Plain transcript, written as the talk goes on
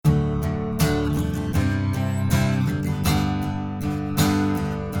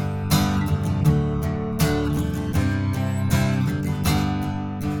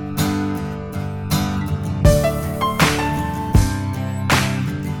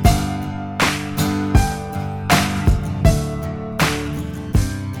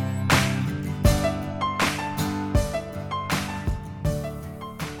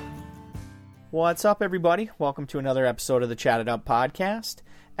What's up, everybody? Welcome to another episode of the Chat It Up podcast.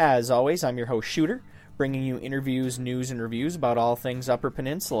 As always, I'm your host, Shooter, bringing you interviews, news, and reviews about all things Upper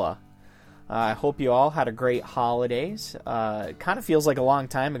Peninsula. I hope you all had a great holidays. It kind of feels like a long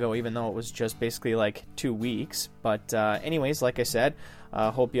time ago, even though it was just basically like 2 weeks. But anyways, like I said,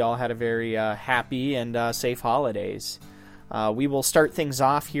 hope you all had a very happy and safe holidays. We will start things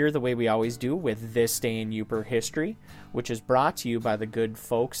off here the way we always do with This Day in Yooper History, which is brought to you by the good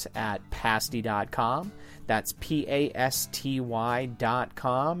folks at Pasty.com. That's PASTY.com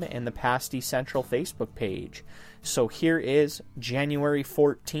and the Pasty Central Facebook page. So here is January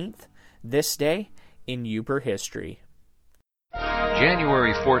 14th, This Day in Yooper History.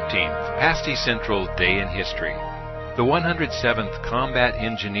 January 14th, Pasty Central Day in History. The 107th Combat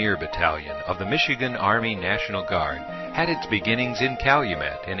Engineer Battalion of the Michigan Army National Guard had its beginnings in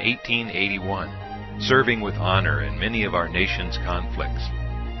Calumet in 1881, serving with honor in many of our nation's conflicts.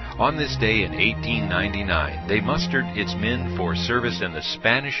 On this day in 1899, they mustered its men for service in the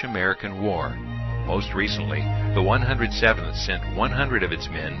Spanish-American War. Most recently, the 107th sent 100 of its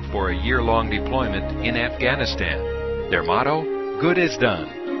men for a year-long deployment in Afghanistan. Their motto, "Good as done."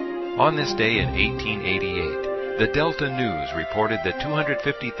 On this day in 1888, the Delta News reported that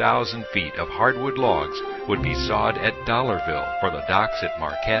 250,000 feet of hardwood logs would be sawed at Dollarville for the docks at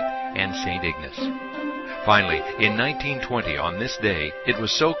Marquette and St. Ignace. Finally, in 1920, on this day, it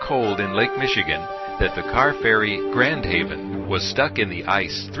was so cold in Lake Michigan that the car ferry Grand Haven was stuck in the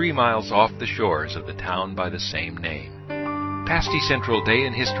ice 3 miles off the shores of the town by the same name. Pasty Central Day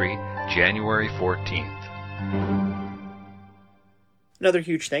in History, January 14th. Another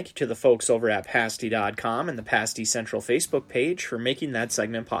huge thank you to the folks over at Pasty.com and the Pasty Central Facebook page for making that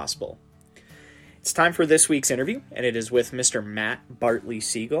segment possible. It's time for this week's interview, and it is with Mr. Matt Bartley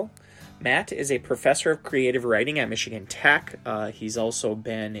Siegel. Matt is a professor of creative writing at Michigan Tech. He's also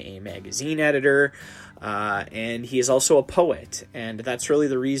been a magazine editor, and he is also a poet. And that's really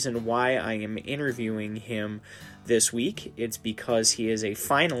the reason why I am interviewing him this week. It's because he is a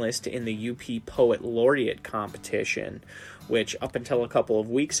finalist in the UP Poet Laureate competition, which up until a couple of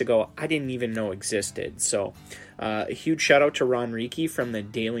weeks ago, I didn't even know existed. So a huge shout out to Ron Reiki from the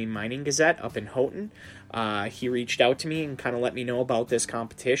Daily Mining Gazette up in Houghton. He reached out to me and kind of let me know about this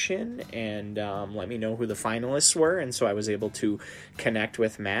competition and let me know who the finalists were. And so I was able to connect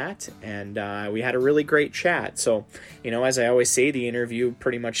with Matt, and we had a really great chat. So, as I always say, the interview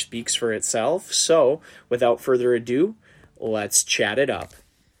pretty much speaks for itself. So without further ado, let's chat it up.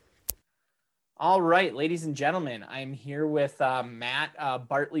 All right, ladies and gentlemen, I'm here with Matt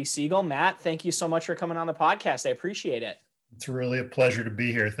Bartley Siegel. Matt, thank you so much for coming on the podcast. I appreciate it. It's really a pleasure to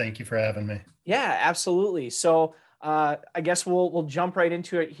be here. Thank you for having me. Yeah, absolutely. So I guess we'll jump right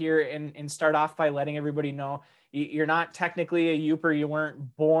into it here and start off by letting everybody know you're not technically a Yooper. You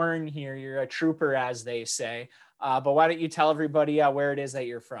weren't born here. You're a trooper, as they say. But why don't you tell everybody where it is that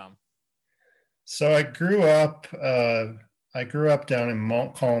you're from? So I grew up down in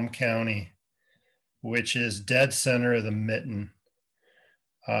Montcalm County, which is dead center of the Mitten,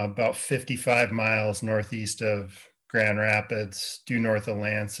 about 55 miles northeast of Grand Rapids, due north of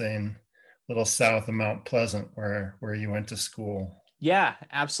Lansing, a little south of Mount Pleasant, where you went to school. Yeah,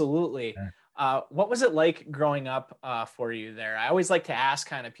 absolutely. Yeah. What was it like growing up for you there? I always like to ask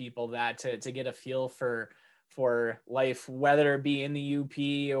kind of people that to get a feel for life, whether it be in the UP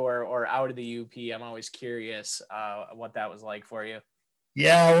or out of the UP. I'm always curious what that was like for you.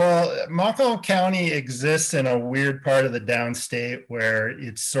 Yeah, well, Montcalm County exists in a weird part of the downstate where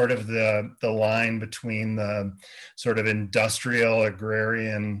it's sort of the line between the sort of industrial,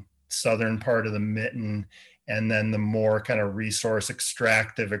 agrarian southern part of the Mitten and then the more kind of resource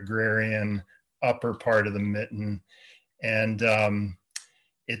extractive agrarian upper part of the Mitten. And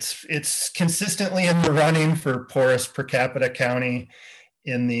it's consistently in the running for poorest per capita county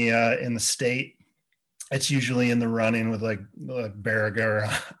in the state. It's usually in the running with like Baraga or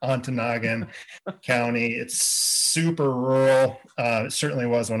Ontonagon County. It's super rural. It certainly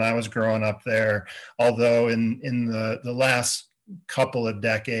was when I was growing up there. Although in the last couple of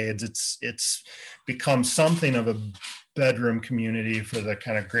decades, it's become something of a bedroom community for the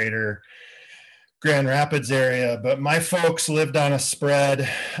kind of greater Grand Rapids area. But my folks lived on a spread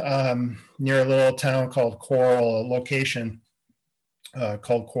near a little town called Coral, a location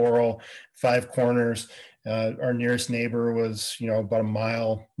called Coral, Five Corners. Our nearest neighbor was, about a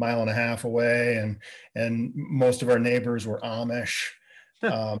mile and a half away, and most of our neighbors were Amish,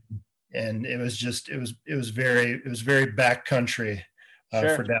 and it was very backcountry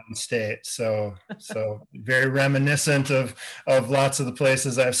for downstate. So very reminiscent of lots of the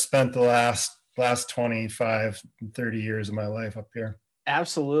places I've spent the last 25, 30 years of my life up here.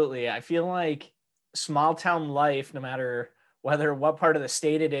 Absolutely. I feel like small town life, no matter whether what part of the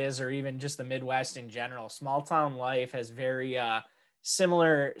state it is or even just the Midwest in general, small town life has very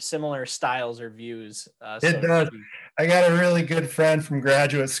similar styles or views. It So to does. speak. I got a really good friend from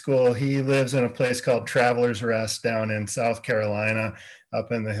graduate school. He lives in a place called Travelers Rest down in South Carolina,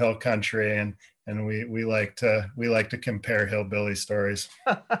 up in the hill country, and we like to compare hillbilly stories.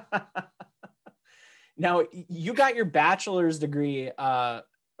 Now, you got your bachelor's degree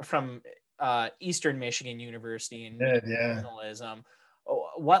from Eastern Michigan University in Yeah. journalism.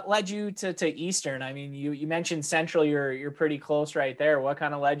 What led you to Eastern? I mean, you mentioned Central. You're pretty close right there. What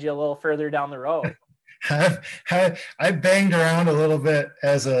kind of led you a little further down the road? I banged around a little bit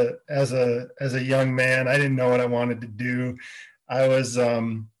as a young man. I didn't know what I wanted to do. I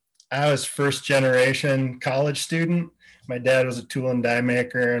was first generation college student. My dad was a tool and die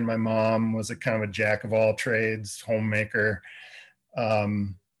maker, and my mom was a kind of a jack of all trades homemaker.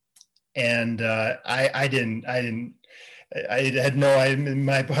 And I had no.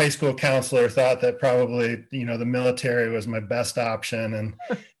 My high school counselor thought that probably the military was my best option, and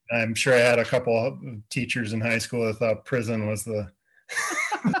I'm sure I had a couple of teachers in high school that thought prison was the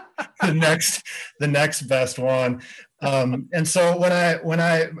the next best one. And so when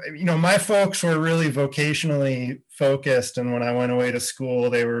I my folks were really vocationally focused, and when I went away to school,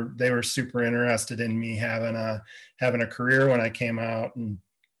 they were super interested in me having a career when I came out. And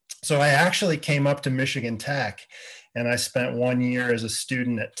so I actually came up to Michigan Tech, and I spent 1 year as a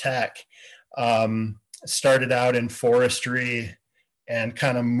student at Tech. Started out in forestry and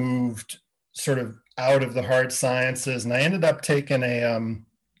kind of moved sort of out of the hard sciences. And I ended up taking a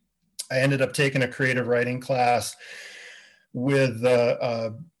creative writing class with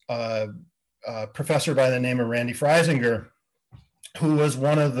a professor by the name of Randy Freisinger, who was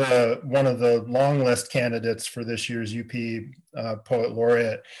one of the long list candidates for this year's UP Poet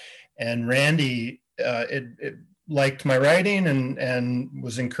Laureate. And Randy it liked my writing and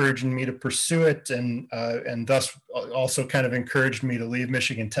was encouraging me to pursue it, and thus also kind of encouraged me to leave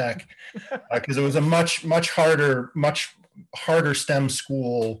Michigan Tech because it was a much harder STEM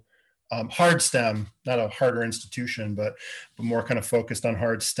school, hard STEM, not a harder institution, but more kind of focused on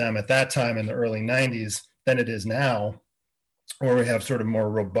hard STEM at that time in the early 90s than it is now, where we have sort of more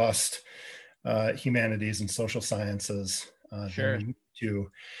robust humanities and social sciences Sure. than we do.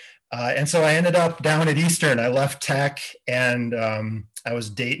 And so I ended up down at Eastern. I left Tech, and I was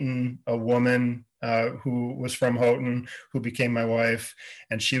dating a woman who was from Houghton, who became my wife,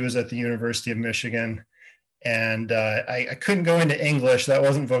 and she was at the University of Michigan. And I couldn't go into English. That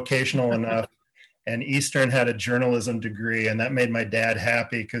wasn't vocational enough. And Eastern had a journalism degree, and that made my dad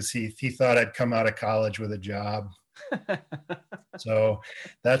happy because he thought I'd come out of college with a job. So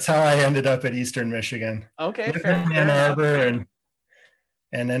that's how I ended up at Eastern Michigan. Okay, fair in Ann Arbor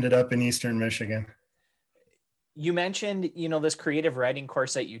and ended up in Eastern Michigan. You mentioned, this creative writing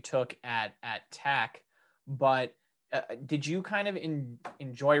course that you took at Tech, but did you kind of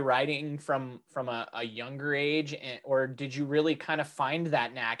enjoy writing from a younger age, or did you really kind of find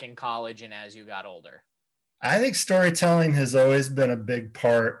that knack in college and as you got older? I think storytelling has always been a big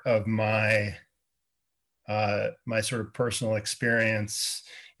part of my my sort of personal experience.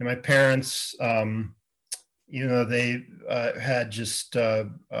 And my parents, they had just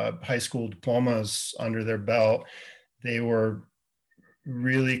high school diplomas under their belt. They were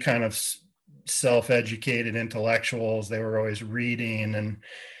really kind of self-educated intellectuals. They were always reading,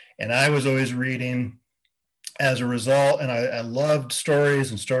 and I was always reading as a result. And I loved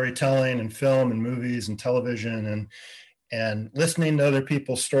stories and storytelling and film and movies and television and listening to other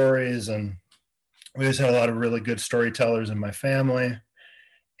people's stories. And we always had a lot of really good storytellers in my family.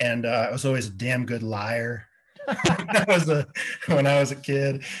 And I was always a damn good liar. When I was a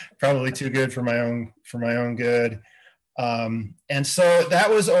kid, probably too good for my own good. And so that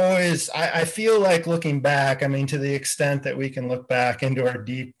was always, I feel like looking back, I mean, to the extent that we can look back into our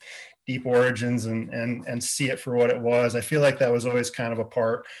deep origins and see it for what it was, I feel like that was always kind of a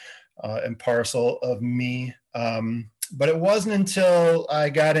part and parcel of me. But it wasn't until I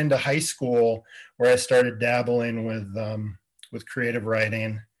got into high school where I started dabbling with creative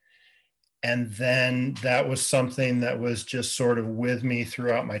writing. And then that was something that was just sort of with me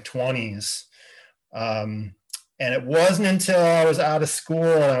throughout my 20s. And it wasn't until I was out of school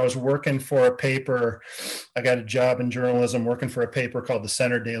and I was working for a paper. I got a job in journalism working for a paper called the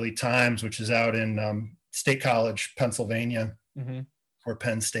Center Daily Times, which is out in State College, Pennsylvania, where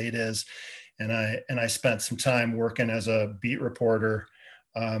Penn State is. And I spent some time working as a beat reporter.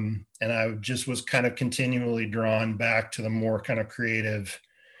 And I just was kind of continually drawn back to the more kind of creative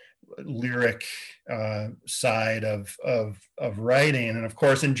lyric side of writing. And of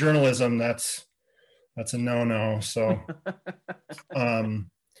course, in journalism, that's a no-no. So,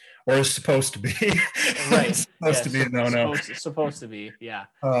 or is supposed to be. Right. It's supposed to be a no-no. Supposed to be, yeah.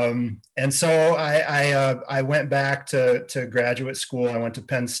 And so I went back to graduate school. I went to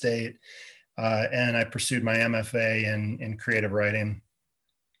Penn State, and I pursued my MFA in creative writing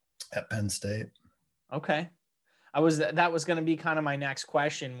at Penn State. Okay. That was going to be kind of my next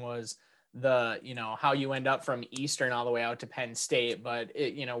question, was how you end up from Eastern all the way out to Penn State, but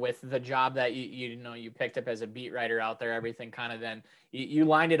with the job that you picked up as a beat writer out there, everything kind of then you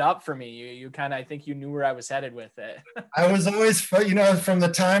lined it up for me. You kind of, I think you knew where I was headed with it. I was always, from the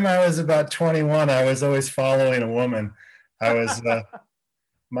time I was about 21, I was always following a woman. I was,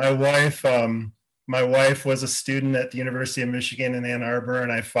 my wife was a student at the University of Michigan in Ann Arbor,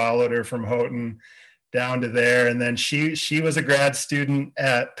 and I followed her from Houghton down to there. And then she was a grad student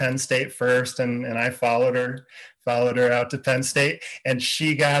at Penn State first, and I followed her out to Penn State, and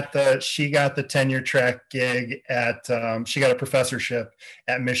she got the tenure track gig at she got a professorship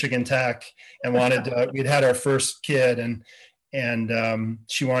at Michigan Tech, and we'd had our first kid, and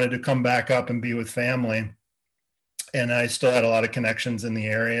she wanted to come back up and be with family. And I still had a lot of connections in the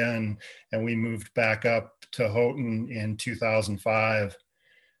area, and we moved back up to Houghton in 2005.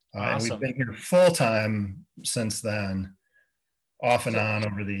 Awesome. And we've been here full time since then, off and on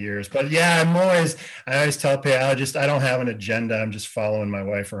over the years. But yeah, I always tell people, I don't have an agenda. I'm just following my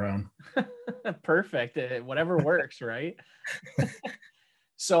wife around. Perfect. Whatever works, right?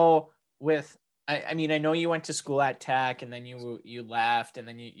 So I know you went to school at Tech, and then you left, and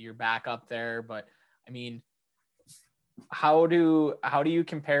then you're back up there. But I mean, how do you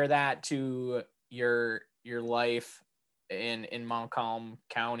compare that to your life in Montcalm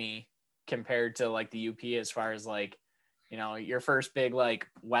County compared to like the UP, as far as like, your first big like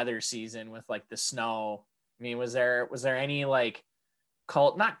weather season with like the snow? I mean, was there any like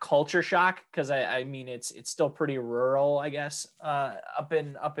not culture shock? Cause I mean, it's still pretty rural, I guess, up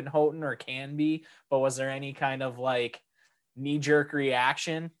in Houghton, or can be, but was there any kind of like knee jerk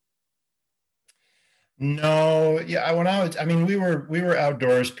reaction? No. Yeah. We were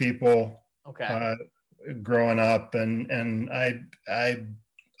outdoors people. Okay. Growing up, and I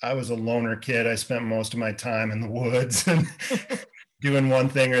was a loner kid. I spent most of my time in the woods and doing one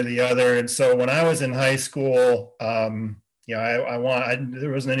thing or the other. And so when I was in high school, there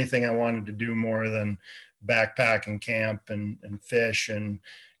wasn't anything I wanted to do more than backpack and camp and fish, and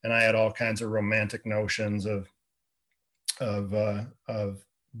I had all kinds of romantic notions of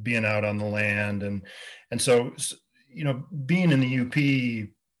being out on the land, and so being in the UP.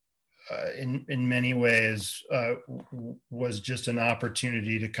 In many ways was just an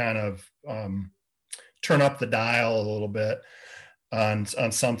opportunity to kind of turn up the dial a little bit on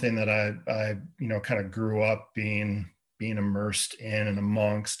something that I kind of grew up being immersed in and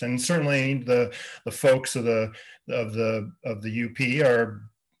amongst. And certainly the folks of the UP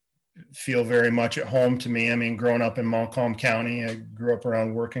feel very much at home to me. I mean, growing up in Montcalm County, I grew up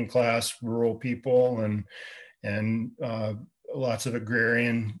around working class rural people and lots of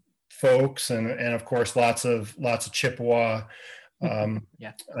agrarian folks, and of course lots of Chippewa,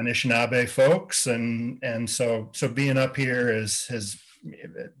 Anishinaabe folks, and so being up here has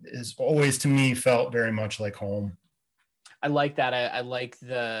always to me felt very much like home. I like that. I like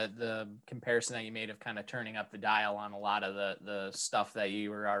the comparison that you made of kind of turning up the dial on a lot of the stuff that you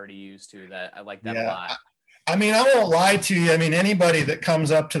were already used to. That I like that a lot. I mean, I won't lie to you. I mean, anybody that comes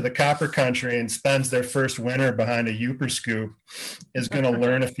up to the Copper Country and spends their first winter behind a Yooper scoop is going to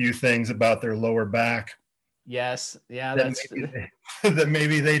learn a few things about their lower back. Yes. Yeah. That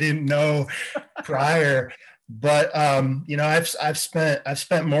maybe they didn't know prior. But I've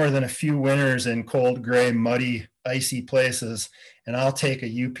spent more than a few winters in cold, gray, muddy, icy places, and I'll take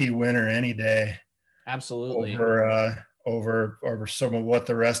a UP winter any day. Absolutely. Over some of what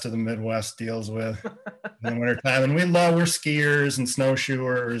the rest of the Midwest deals with in the wintertime. And we're skiers and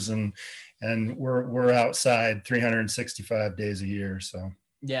snowshoers, and we're outside 365 days a year. So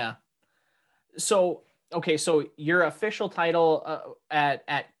yeah. So okay, so your official title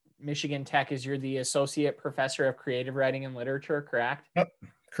at Michigan Tech is you're the Associate Professor of Creative Writing and Literature, correct? Yep,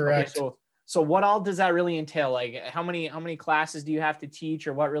 correct. Okay, so what all does that really entail? Like how many classes do you have to teach,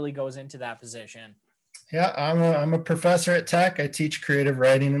 or what really goes into that position? Yeah, I'm a professor at Tech. I teach creative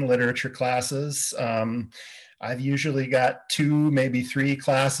writing and literature classes. I've usually got 2, maybe 3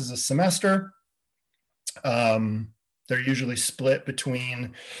 classes a semester. They're usually split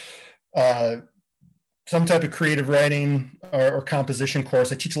between some type of creative writing or composition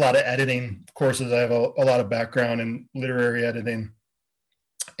course. I teach a lot of editing courses. I have a lot of background in literary editing.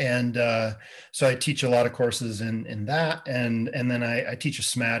 And so I teach a lot of courses in that, and then I teach a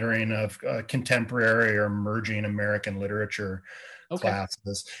smattering of contemporary or emerging American literature Okay.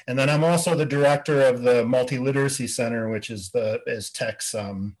 classes. And then I'm also the director of the Multiliteracy Center, which is Tech's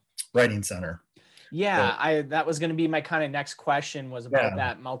writing center. So, Yeah, that was going to be my kind of next question, was about yeah.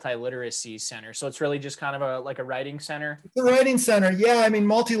 that multi-literacy center. So it's really just kind of a writing center. The Writing Center, yeah. I mean,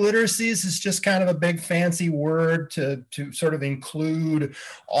 multiliteracies is just kind of a big fancy word to sort of include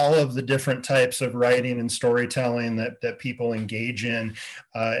all of the different types of writing and storytelling that people engage in,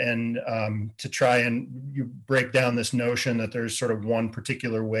 and to try and you break down this notion that there's sort of one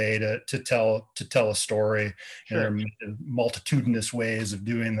particular way to tell a story. Sure. And there are multitudinous ways of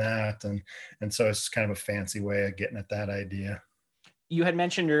doing that, and so it's kind of a fancy way of getting at that idea. You had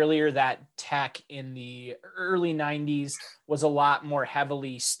mentioned earlier that tech in the early 90s was a lot more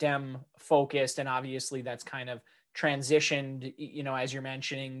heavily STEM focused, and obviously that's kind of transitioned, as you're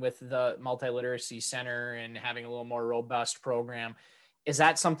mentioning, with the Multiliteracy Center and having a little more robust program. Is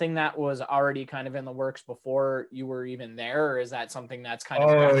that something that was already kind of in the works before you were even there, or is that something that's kind of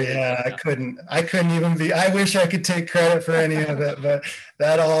Oh gradually yeah, picked up? I couldn't even be. I wish I could take credit for any of it, but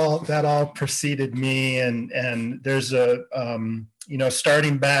that all preceded me. And there's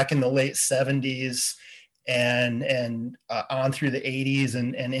starting back in the late '70s and on through the '80s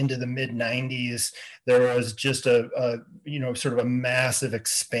and into the mid '90s, there was just a sort of a massive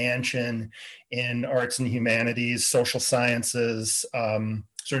expansion in arts and humanities, social sciences,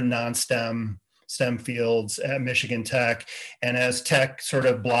 sort of STEM fields at Michigan Tech. And as Tech sort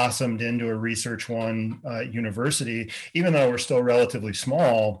of blossomed into a Research One university, even though we're still relatively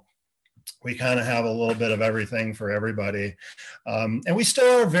small, we kind of have a little bit of everything for everybody. And we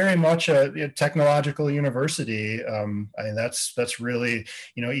still are very much a technological university. I mean, that's really,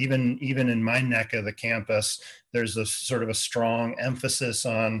 even in my neck of the campus, there's a sort of a strong emphasis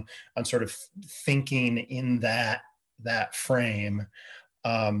on sort of thinking in that frame.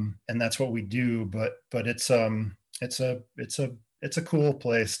 And that's what we do. But it's a cool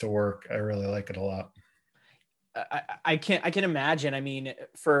place to work. I really like it a lot. I can imagine. I mean,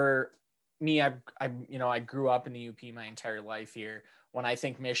 for me, I grew up in the UP my entire life here. When I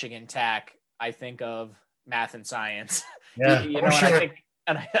think Michigan Tech, I think of math and science. Yeah, And sure.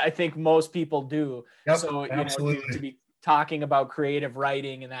 I think most people do. Yep, So, absolutely. to be talking about creative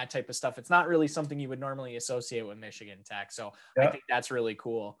writing and that type of stuff, it's not really something you would normally associate with Michigan Tech. So I Yep. think that's really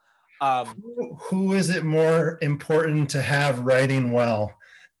cool. Who is it more important to have writing well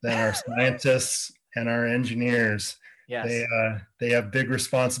than our scientists and our engineers? Yes. They have big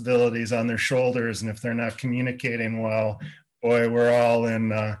responsibilities on their shoulders, and if they're not communicating well, boy, we're all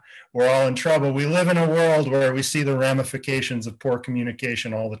in trouble. We live in a world where we see the ramifications of poor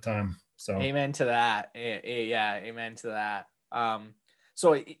communication all the time. So Amen to that. Yeah, amen to that.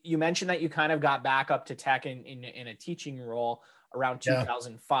 So you mentioned that you kind of got back up to tech in a teaching role around yeah,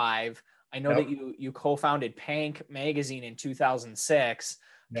 2005. I know yep, that you co-founded Pank Magazine in 2006.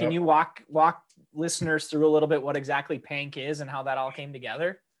 Can yep. you walk listeners through a little bit what exactly Pank is and how that all came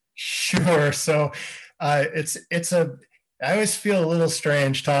together? Sure. So it's a I always feel a little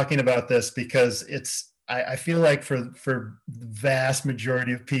strange talking about this because I feel like for the vast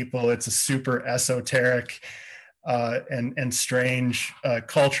majority of people it's a super esoteric and strange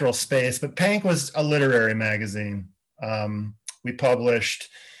cultural space. But Pank was a literary magazine. We published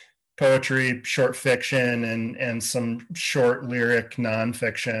poetry, short fiction, and some short lyric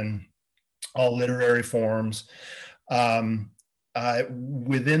nonfiction, all literary forms. Um,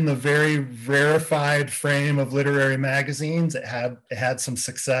 Within the very rarefied frame of literary magazines, it had some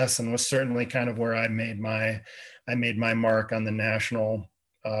success and was certainly kind of where I made my mark on the national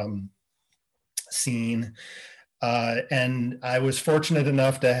scene. And I was fortunate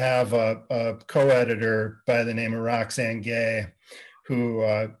enough to have a co-editor by the name of Roxane Gay, who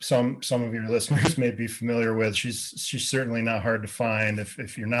some of your listeners may be familiar with. She's certainly not hard to find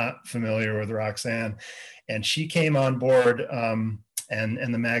if you're not familiar with Roxane. And she came on board, and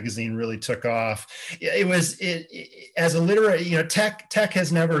the magazine really took off. As a literary, tech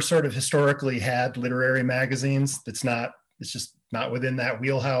has never sort of historically had literary magazines. It's just not within that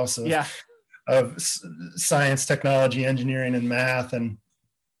wheelhouse of science, technology, engineering, and math. And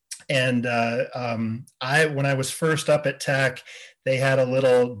when I was first up at Tech, they had a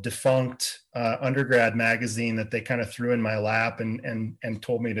little defunct undergrad magazine that they kind of threw in my lap and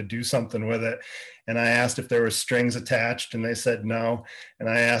told me to do something with it. And I asked if there was strings attached, and they said no. And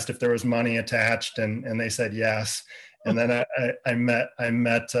I asked if there was money attached, and they said yes. And then I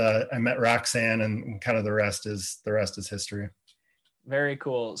met Roxane, and kind of the rest is history. Very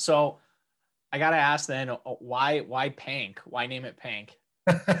cool. So I got to ask then, why Pank? Why name it Pank?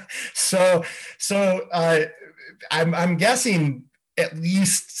 so I'm guessing at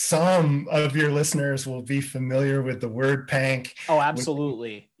least some of your listeners will be familiar with the word pank. Oh,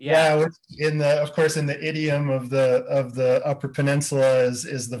 absolutely. Yeah. Which of course, in the idiom of the Upper Peninsula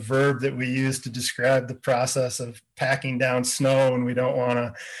is the verb that we use to describe the process of packing down snow when we don't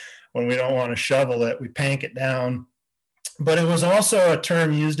want to shovel it. We pank it down. But it was also a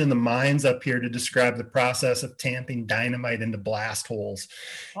term used in the mines up here to describe the process of tamping dynamite into blast holes.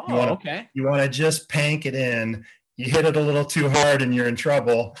 Oh, okay. You want to just pank it in. You hit it a little too hard and you're in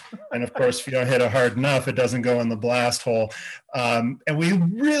trouble. And of course, if you don't hit it hard enough, it doesn't go in the blast hole. And we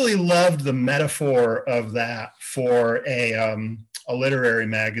really loved the metaphor of that for a literary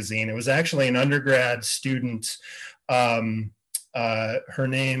magazine. It was actually an undergrad student. Her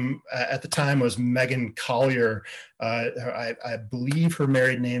name at the time was Megan Collier. I believe her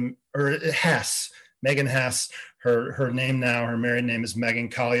married name, or Hess, Megan Hess. Her name now, her married name is Megan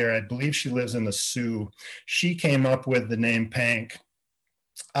Collier. I believe she lives in the Sioux. She came up with the name Pank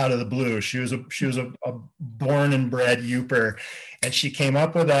out of the blue. She was a born and bred Youper, and she came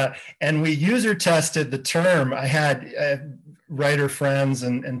up with that. And we user tested the term. I had writer friends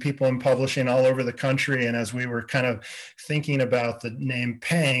and people in publishing all over the country. And as we were kind of thinking about the name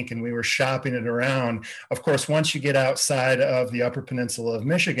Pank and we were shopping it around, of course, once you get outside of the Upper Peninsula of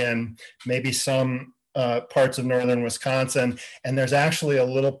Michigan, maybe some parts of northern Wisconsin, and there's actually a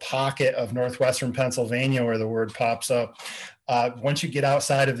little pocket of northwestern Pennsylvania where the word pops up. Once you get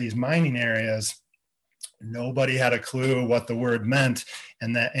outside of these mining areas, nobody had a clue what the word meant,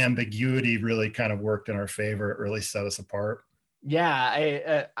 and that ambiguity really kind of worked in our favor. It really set us apart.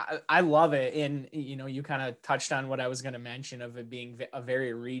 Yeah, I love it. And, you kind of touched on what I was going to mention of it being a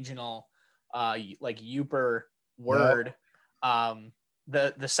very regional, like Youper word. Yep.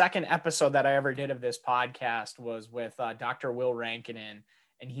 The second episode that I ever did of this podcast was with Dr. Will Rankinen,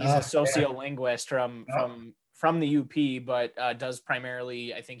 and he's a sociolinguist from the UP, but does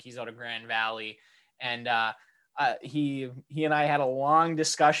primarily, I think he's out of Grand Valley. And he and I had a long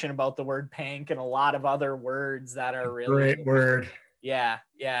discussion about the word pank and a lot of other words that are really great word. Yeah,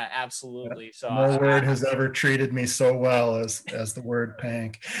 absolutely. So no word has ever treated me so well as the word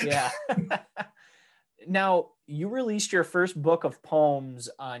pank. Yeah. Now, you released your first book of poems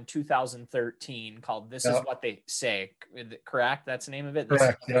in 2013 called This Is What They Say, correct? That's the name of it?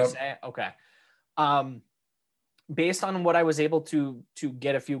 Correct, This Is What They Say? Okay. Based on what I was able to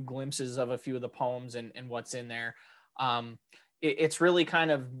get a few glimpses of a few of the poems and what's in there, it's really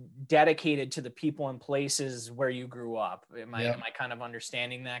kind of dedicated to the people and places where you grew up. Am I kind of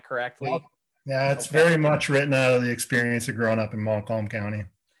understanding that correctly? Yep. Yeah, it's very much written out of the experience of growing up in Montcalm County.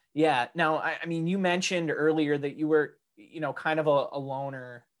 Yeah. Now, I mean, you mentioned earlier that you were, kind of a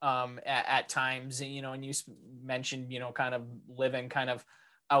loner at times, and you mentioned, kind of living kind of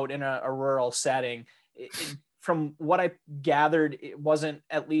out in a rural setting. From what I gathered, it wasn't,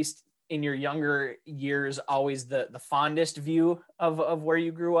 at least in your younger years, always the fondest view of where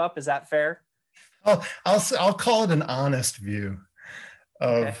you grew up. Is that fair? Oh, I'll call it an honest view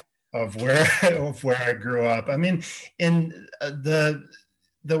of where I grew up. I mean, in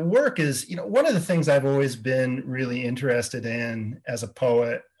the work is, one of the things I've always been really interested in as a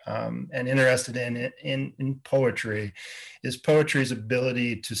poet, and interested in poetry, is poetry's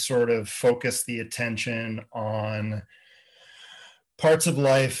ability to sort of focus the attention on parts of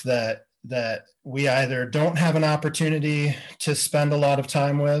life that we either don't have an opportunity to spend a lot of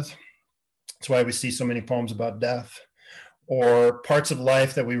time with. That's why we see so many poems about death, or parts of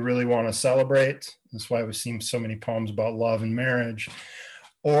life that we really want to celebrate. That's why we've seen so many poems about love and marriage,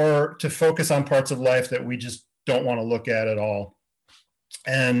 or to focus on parts of life that we just don't want to look at all.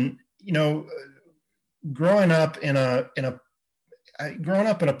 And, growing up in a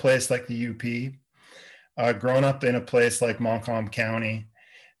place like the UP, growing up in a place like Montcalm County,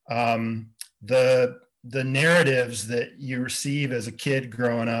 the narratives that you receive as a kid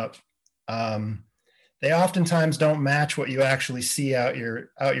growing up, they oftentimes don't match what you actually see out your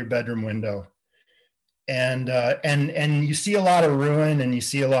bedroom window. And you see a lot of ruin, and you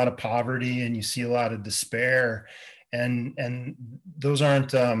see a lot of poverty, and you see a lot of despair, and those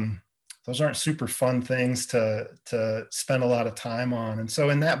aren't super fun things to spend a lot of time on. And so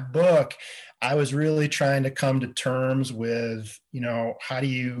in that book, I was really trying to come to terms with, how do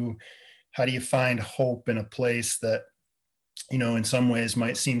you find hope in a place that, in some ways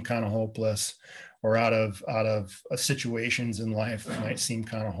might seem kind of hopeless, or out of situations in life that might seem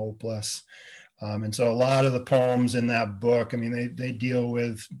kind of hopeless. And so a lot of the poems in that book, I mean, they deal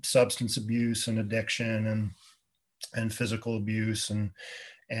with substance abuse and addiction and physical abuse and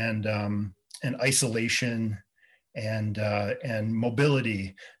isolation, and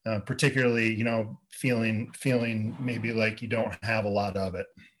mobility, particularly, feeling maybe like you don't have a lot of it.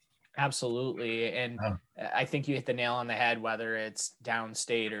 Absolutely. And I think you hit the nail on the head, whether it's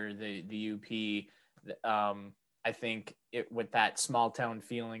downstate or the UP. I think with that small town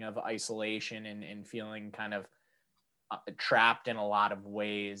feeling of isolation and feeling kind of trapped in a lot of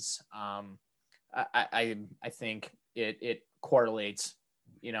ways, I think it correlates,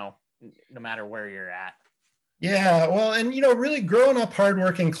 no matter where you're at. Yeah, well, and really growing up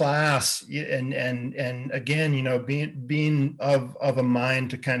hardworking class, and again, being of a mind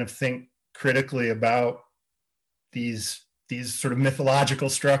to kind of think critically about these sort of mythological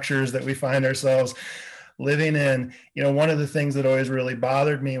structures that we find ourselves living in. One of the things that always really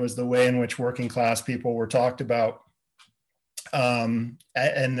bothered me was the way in which working class people were talked about, and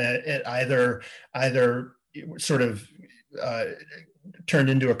that it either sort of turned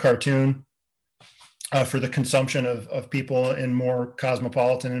into a cartoon for the consumption of people in more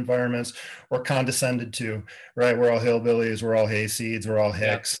cosmopolitan environments, or condescended to, right? We're all hillbillies, we're all hayseeds, we're all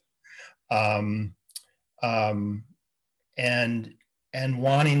hicks. Yep. And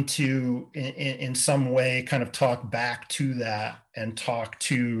wanting to, in some way, kind of talk back to that and talk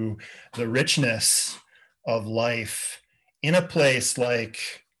to the richness of life in a place like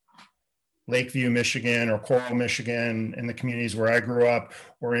Lakeview, Michigan, or Coral, Michigan, in the communities where I grew up,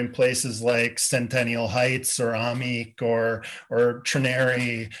 or in places like Centennial Heights or Amique or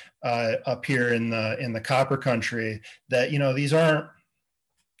Trinary up here in the Copper Country. That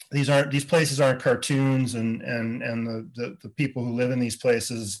these places aren't cartoons, and the people who live in these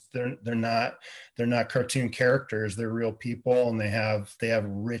places, they're not cartoon characters. They're real people, and they have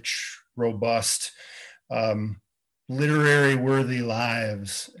rich, robust, literary worthy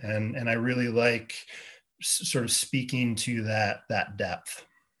lives, and I really like sort of speaking to that depth.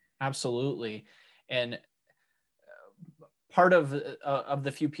 Absolutely. And part of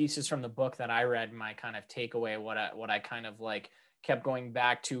the few pieces from the book that I read, my kind of takeaway, what I kind of like kept going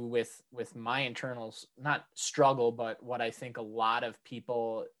back to with my internal, not struggle, but what I think a lot of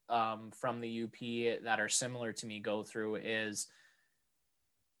people from the UP that are similar to me go through is,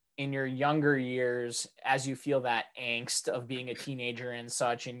 in your younger years, as you feel that angst of being a teenager and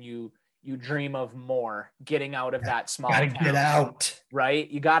such, and you dream of more, getting out of that small town. Get out, right?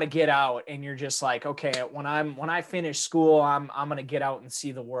 You got to get out, and you're just like, okay, when I finish school, I'm gonna get out and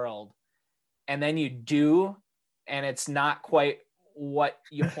see the world, and then you do, and it's not quite what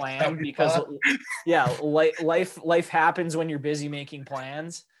you planned, because life happens when you're busy making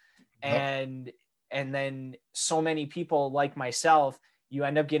plans, and then so many people like myself, you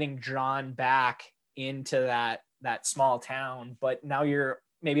end up getting drawn back into that small town, but now you're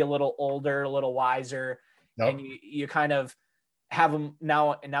maybe a little older, a little wiser, and you kind of have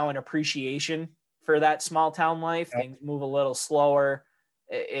now an appreciation for that small town life. Things move a little slower.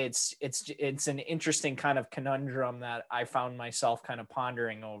 It's an interesting kind of conundrum that I found myself kind of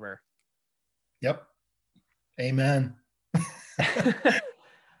pondering over. Yep. Amen.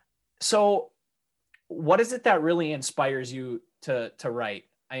 So what is it that really inspires you to write?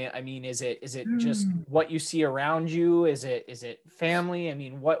 I mean, is it just what you see around you? Is it family? I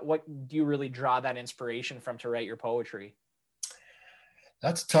mean, what do you really draw that inspiration from to write your poetry?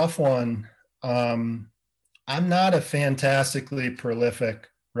 That's a tough one. I'm not a fantastically prolific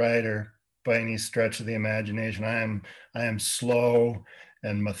writer by any stretch of the imagination. I am slow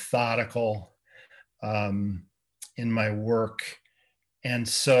and methodical in my work, and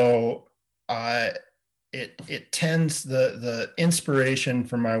so it tends, the inspiration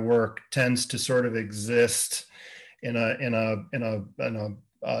for my work tends to sort of exist the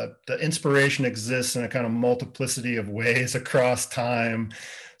inspiration exists in a kind of multiplicity of ways across time.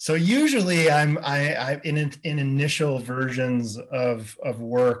 So usually I'm in initial versions of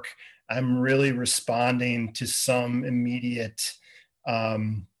work, I'm really responding to some immediate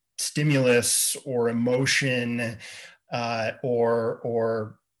stimulus or emotion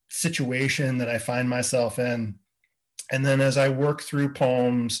or situation that I find myself in. And then as I work through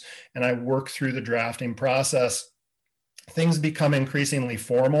poems and I work through the drafting process, things become increasingly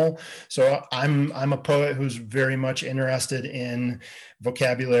formal. So I'm a poet who's very much interested in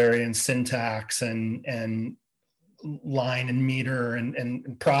vocabulary and syntax and line and meter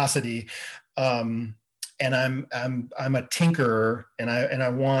and prosody. And I'm a tinkerer, and I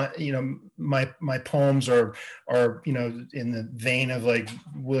want, my poems are in the vein of like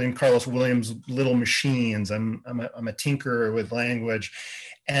William Carlos Williams' Little Machines. I'm a tinkerer with language,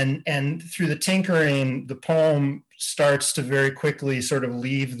 and through the tinkering, the poem starts to very quickly sort of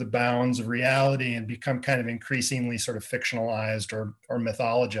leave the bounds of reality and become kind of increasingly sort of fictionalized or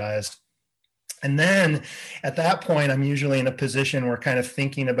mythologized. And then at that point, I'm usually in a position where kind of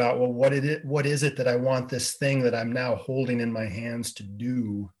thinking about, well, what is it that I want this thing that I'm now holding in my hands to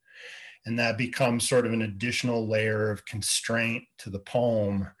do? And that becomes sort of an additional layer of constraint to the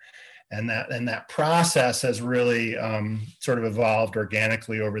poem. And that process has really sort of evolved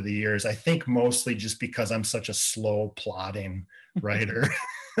organically over the years. I think mostly just because I'm such a slow plodding writer.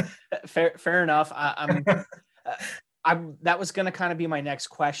 Fair enough. That was going to kind of be my next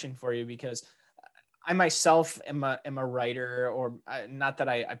question for you, because I myself am a writer, or not that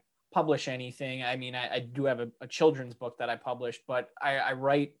I publish anything. I mean, I do have a children's book that I published, but I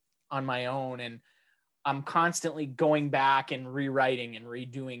write on my own, and I'm constantly going back and rewriting and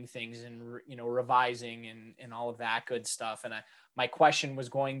redoing things and, revising and all of that good stuff. And my question was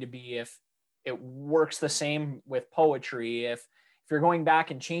going to be if it works the same with poetry, if you're going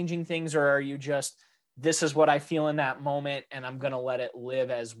back and changing things, or are you just, this is what I feel in that moment and I'm going to let it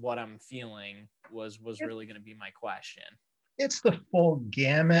live as what I'm feeling, was really going to be my question. It's the full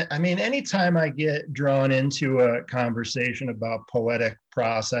gamut. I mean, anytime I get drawn into a conversation about poetic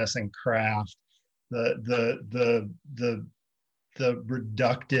process and craft, the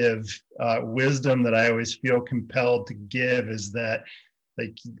reductive wisdom that I always feel compelled to give is that,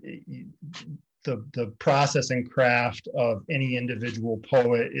 like, the process and craft of any individual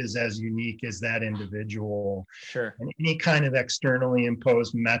poet is as unique as that individual. Sure. And any kind of externally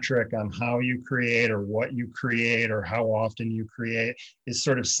imposed metric on how you create or what you create or how often you create is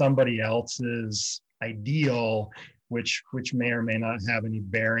sort of somebody else's ideal, which may or may not have any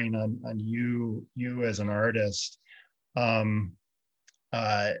bearing on you as an artist. I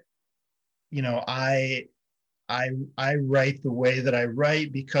write the way that I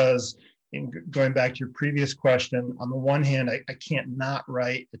write because, going back to your previous question, on the one hand, I can't not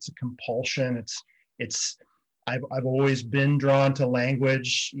write. It's a compulsion. I've always been drawn to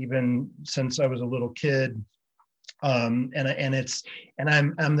language, even since I was a little kid. I'm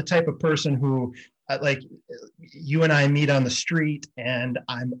the type of person who, like, you and I meet on the street and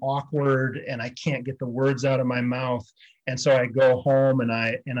I'm awkward and I can't get the words out of my mouth. And so I go home and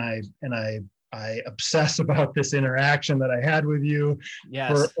I obsess about this interaction that I had with you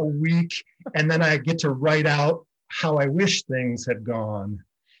for a week. And then I get to write out how I wish things had gone,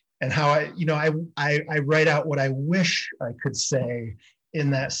 and how I write out what I wish I could say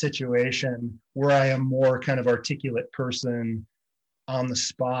in that situation where I am more kind of articulate person on the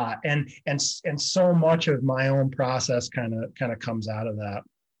spot. And so much of my own process kind of comes out of that.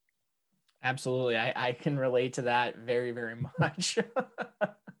 Absolutely. I can relate to that very, very much.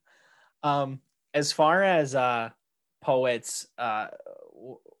 As far as poets,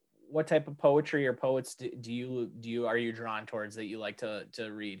 what type of poetry or poets are you drawn towards that you like to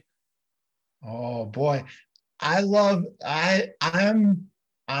read? Oh boy, I'm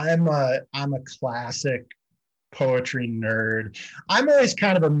a classic poetry nerd. I'm always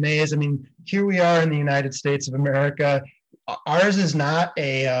kind of amazed. I mean, here we are in the United States of America. Ours is not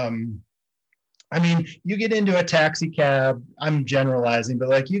I mean, you get into a taxi cab, I'm generalizing, but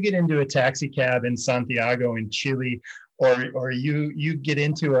like, you get into a taxi cab in Santiago in Chile, or you get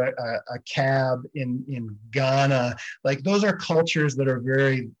into a cab in Ghana. Like, those are cultures that are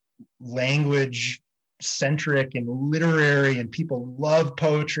very language centric and literary, and people love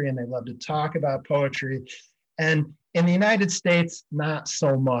poetry and they love to talk about poetry. And in the United States, not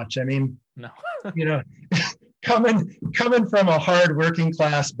so much. I mean, no. Coming from a hard working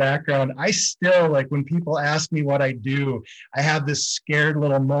class background, I still, like, when people ask me what I do, I have this scared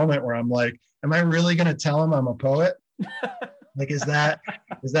little moment where I'm like, am I really going to tell them I'm a poet? Like, is that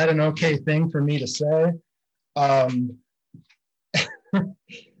an okay thing for me to say?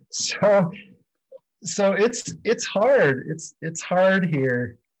 So it's hard. It's hard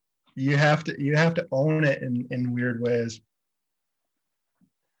here. You have to own it in weird ways.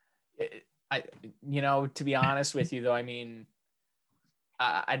 To be honest with you, though, I mean,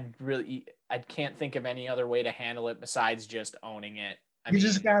 I can't think of any other way to handle it besides just owning it. You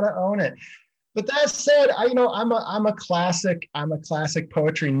just gotta own it. But that said, I'm a classic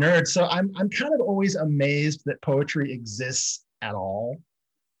poetry nerd, so I'm kind of always amazed that poetry exists at all.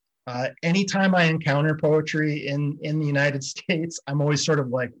 Anytime I encounter poetry in the United States, I'm always sort of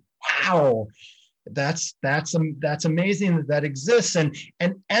like, wow, that's amazing that exists. And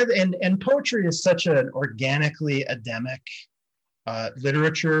poetry is such an organically Adamic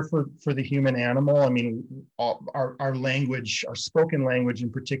literature for the human animal. I mean, our language, our spoken language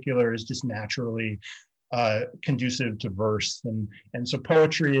in particular, is just naturally conducive to verse, and so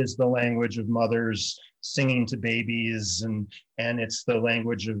poetry is the language of mothers singing to babies, and it's the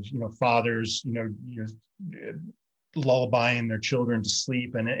language of fathers lullabying their children to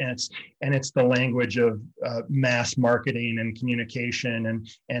sleep, and it's the language of mass marketing and communication,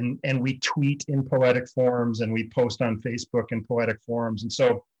 and we tweet in poetic forms, and we post on Facebook in poetic forms. And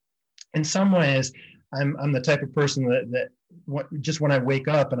so in some ways I'm the type of person that just when I wake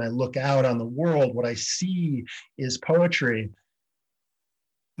up and I look out on the world, what I see is poetry.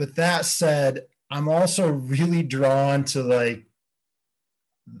 But that said, I'm also really drawn to like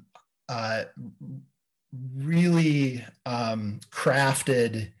really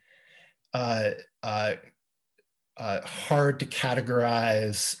crafted, hard to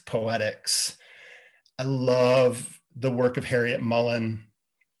categorize poetics. I love the work of Harriet Mullen.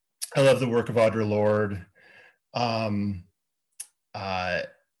 I love the work of Audre Lorde.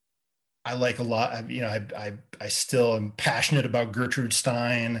 I like a lot. I still am passionate about Gertrude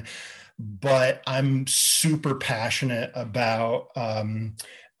Stein, but I'm super passionate about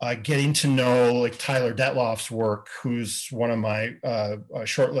getting to know like Tyler Detloff's work, who's one of my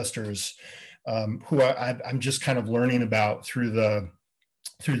shortlisters, who I'm just kind of learning about through the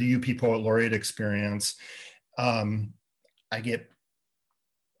UP Poet Laureate experience. I get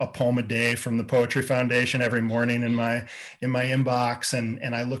a poem a day from the Poetry Foundation every morning in my inbox,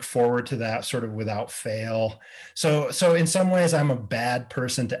 and I look forward to that sort of without fail. So in some ways, I'm a bad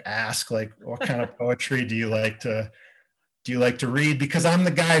person to ask, like, what kind of poetry do you like to read? Because I'm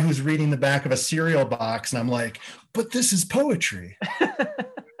the guy who's reading the back of a cereal box, and I'm like, but this is poetry.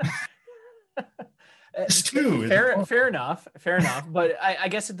 Fair enough. But I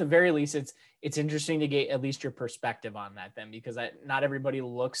guess at the very least, it's interesting to get at least your perspective on that then, because not everybody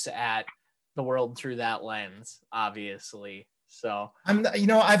looks at the world through that lens, obviously. So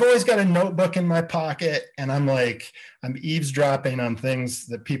I've always got a notebook in my pocket, and I'm eavesdropping on things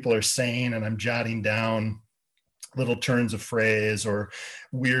that people are saying, and I'm jotting down little turns of phrase or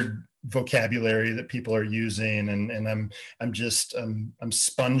weird vocabulary that people are using, and I'm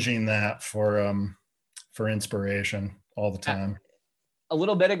sponging that for inspiration all the time. A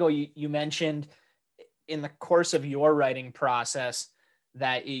little bit ago, you mentioned in the course of your writing process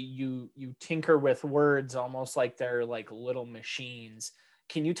that you tinker with words almost like they're like little machines.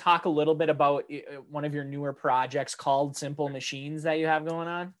 Can you talk a little bit about one of your newer projects called Simple Machines that you have going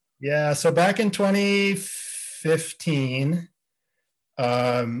on? Yeah, so back in 2015,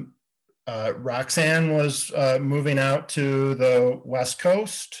 Roxanne was moving out to the West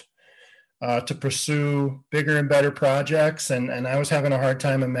Coast to pursue bigger and better projects. And I was having a hard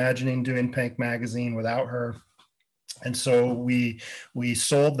time imagining doing Pank Magazine without her. And so we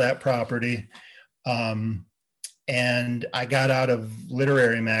sold that property. And I got out of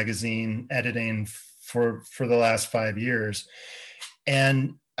literary magazine editing for the last 5 years.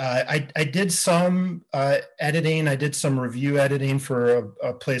 And I did some editing. I did some review editing for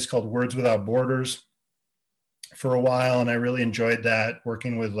a place called Words Without Borders for a while, and I really enjoyed that,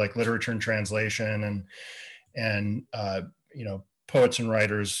 working with like literature and translation and poets and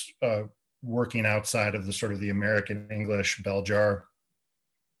writers working outside of the sort of the American English bell jar.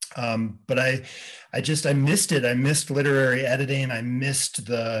 But I missed it. I missed literary editing. I missed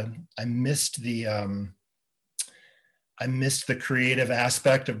the creative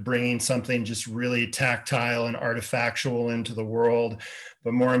aspect of bringing something just really tactile and artifactual into the world.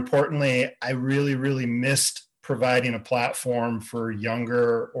 But more importantly, I really, really missed providing a platform for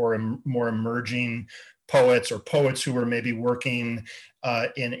younger or more emerging poets, or poets who were maybe working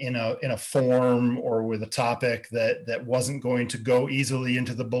in a form or with a topic that wasn't going to go easily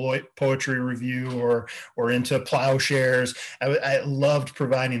into the Beloit Poetry Review or into Plowshares. I loved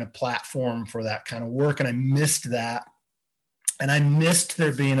providing a platform for that kind of work, and I missed that. And I missed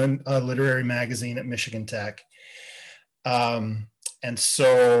there being a literary magazine at Michigan Tech. And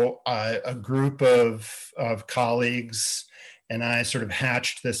so a group of colleagues and I sort of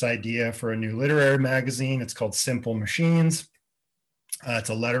hatched this idea for a new literary magazine. It's called Simple Machines. It's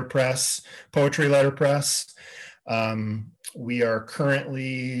a letterpress, poetry letterpress. We are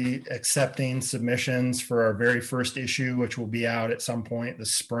currently accepting submissions for our very first issue, which will be out at some point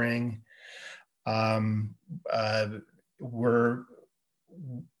this spring. We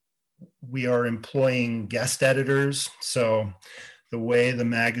are employing guest editors. So the way the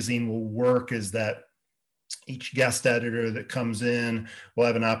magazine will work is that each guest editor that comes in will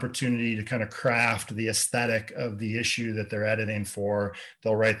have an opportunity to kind of craft the aesthetic of the issue that they're editing for.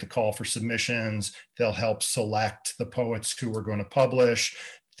 They'll write the call for submissions. They'll help select the poets who we're going to publish.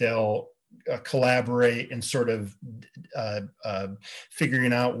 They'll collaborate in sort of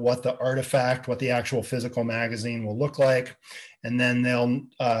figuring out what the artifact, what the actual physical magazine will look like. And then they'll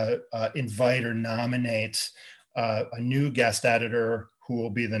invite or nominate a new guest editor who will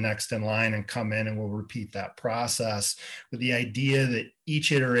be the next in line and come in and we'll repeat that process with the idea that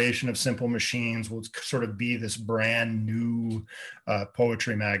each iteration of Simple Machines will sort of be this brand new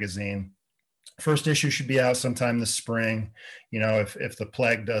poetry magazine. First issue should be out sometime this spring, if the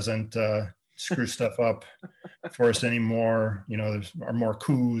plague doesn't screw stuff up for us anymore, there's are more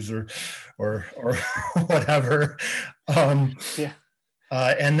coups or whatever. Yeah.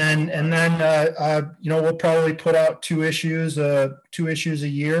 And then we'll probably put out two issues a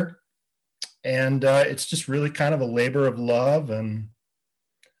year, and it's just really kind of a labor of love. And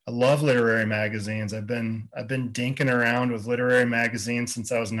I love literary magazines. I've been dinking around with literary magazines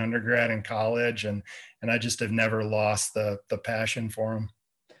since I was an undergrad in college, and I just have never lost the passion for them.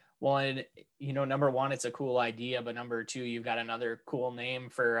 Well, and number one, it's a cool idea, but number two, you've got another cool name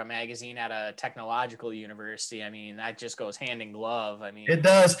for a magazine at a technological university. I mean, that just goes hand in glove. I mean, it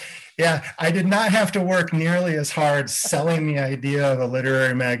does. Yeah. I did not have to work nearly as hard selling the idea of a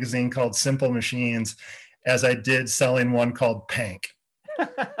literary magazine called Simple Machines as I did selling one called Pank.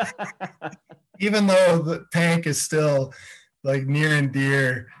 Even though the Pank is still like near and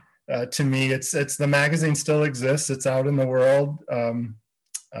dear to me, it's the magazine still exists. It's out in the world.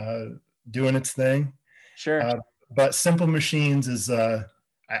 Doing its thing. Sure. But Simple Machines is I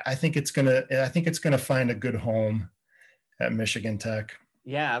think it's gonna find a good home at Michigan Tech.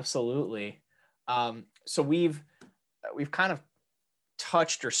 Yeah, absolutely. So we've kind of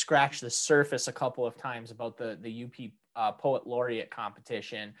touched or scratched the surface a couple of times about the UP Poet Laureate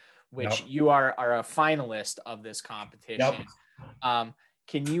competition, which Yep. you are a finalist of this competition. Yep.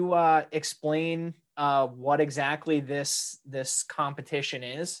 Can you explain what exactly this competition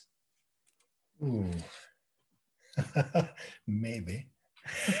is? Ooh. Maybe.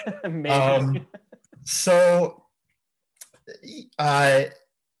 Maybe. So the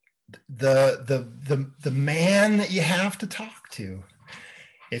man that you have to talk to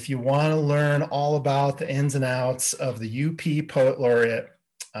if you want to learn all about the ins and outs of the UP Poet Laureate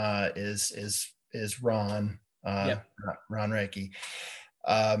is Ron. Yep. Ron Reiki.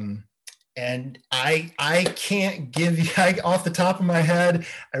 And I can't give you, off the top of my head,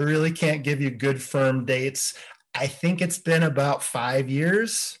 I really can't give you good firm dates. I think it's been about 5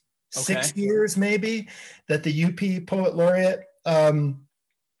 years, Okay. 6 years maybe, that the UP Poet Laureate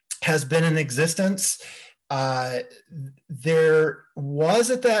has been in existence. There was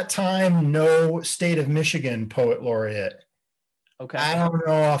at that time no state of Michigan Poet Laureate. Okay. I don't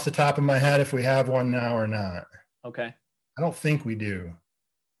know off the top of my head if we have one now or not. Okay. I don't think we do,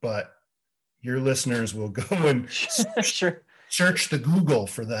 but your listeners will go and Sure. search the Google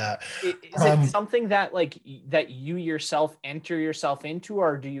for that. Is it something that that you yourself enter yourself into,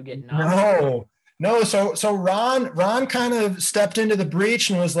 or do you get nominated? No. So Ron kind of stepped into the breach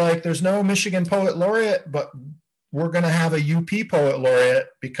and was like, "There's no Michigan Poet Laureate, but we're going to have a UP Poet Laureate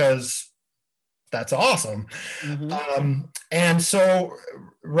because that's awesome." Mm-hmm. And so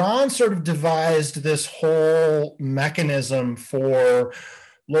Ron sort of devised this whole mechanism for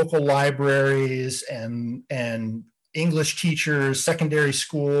local libraries and English teachers, secondary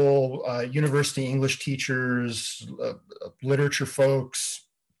school, university English teachers, literature folks,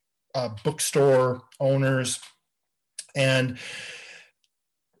 bookstore owners, and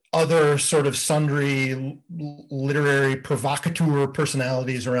other sort of sundry literary provocateur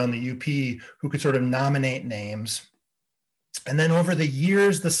personalities around the UP who could sort of nominate names. And then over the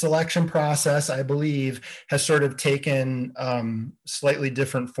years, the selection process, I believe, has sort of taken slightly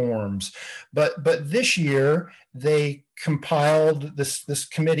different forms. But this year, they compiled, this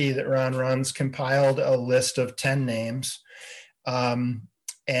committee that Ron runs compiled a list of 10 names. And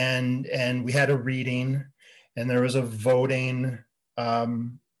we had a reading, and there was a voting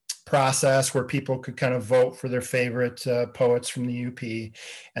process where people could kind of vote for their favorite poets from the UP,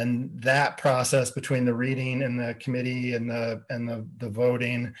 and that process between the reading and the committee and the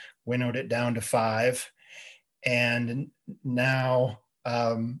voting winnowed it down to 5. And now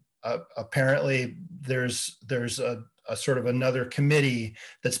apparently there's a sort of another committee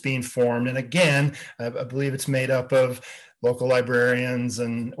that's being formed, and again I believe it's made up of local librarians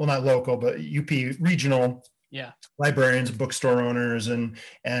and, well, not local, but UP regional librarians, bookstore owners, and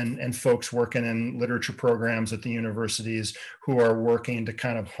folks working in literature programs at the universities who are working to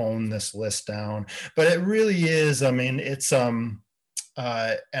kind of hone this list down. But it really is, I mean, it's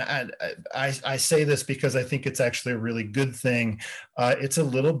I say this because I think it's actually a really good thing. It's a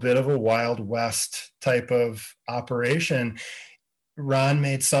little bit of a Wild West type of operation. Ron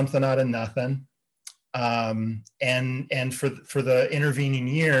made something out of nothing. And for the intervening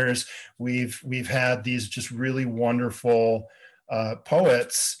years, we've had these just really wonderful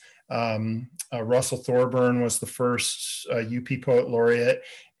poets Russell Thorburn was the first UP Poet Laureate.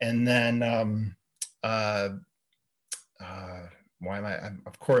 And then, why am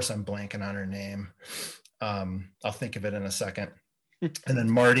of course, I'm blanking on her name. I'll think of it in a second. And then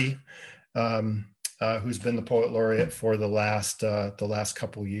Marty, who's been the Poet Laureate for the last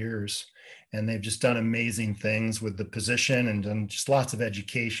couple years. And they've just done amazing things with the position and done just lots of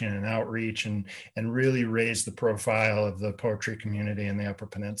education and outreach and really raised the profile of the poetry community in the Upper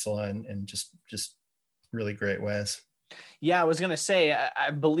Peninsula in just really great ways. Yeah, I was going to say,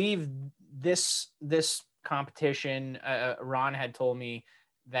 I believe this competition, Ron had told me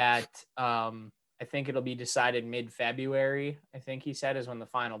that I think it'll be decided mid-February, I think he said, is when the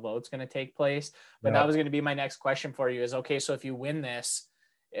final vote's going to take place. But that was going to be my next question for you is, okay, so if you win this,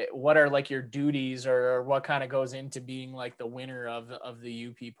 what are like your duties or what kind of goes into being like the winner of the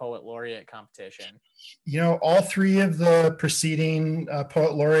UP Poet Laureate competition? You know, all three of the preceding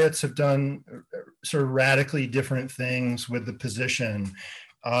Poet Laureates have done sort of radically different things with the position.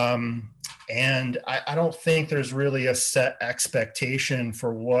 And I don't think there's really a set expectation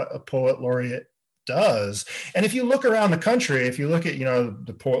for what a Poet Laureate does. And if you look around the country, if you look at, you know,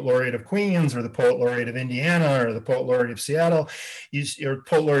 the Poet Laureate of Queens or the Poet Laureate of Indiana or the Poet Laureate of Seattle, or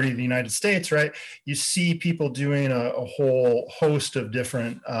Poet Laureate of the United States, right? You see people doing a whole host of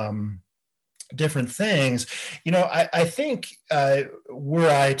different things. You know, I think were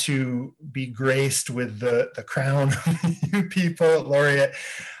I to be graced with the crown of UP Poet Laureate,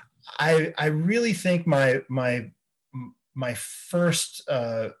 I really think my first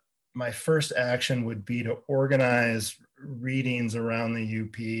action would be to organize readings around the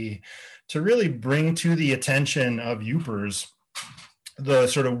UP to really bring to the attention of UPers the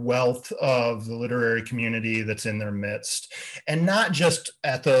sort of wealth of the literary community that's in their midst, and not just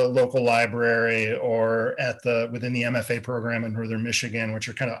at the local library or within the MFA program in Northern Michigan, which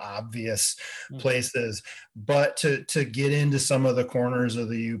are kind of obvious places, but to get into some of the corners of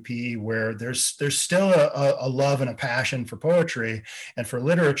the UP where there's still a love and a passion for poetry and for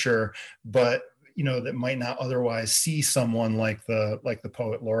literature, but you know, that might not otherwise see someone like the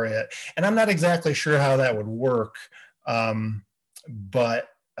Poet Laureate. And I'm not exactly sure how that would work. But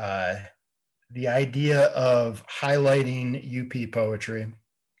the idea of highlighting UP poetry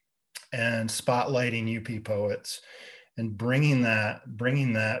and spotlighting UP poets and bringing that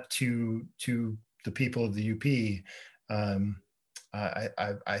to the people of the UP,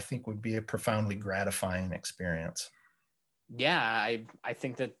 I think would be a profoundly gratifying experience. Yeah, I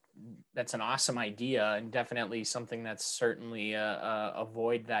think that's an awesome idea and definitely something that's certainly a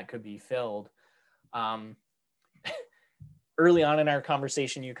void that could be filled. Early on in our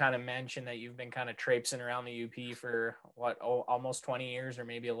conversation, you kind of mentioned that you've been kind of traipsing around the UP for almost 20 years or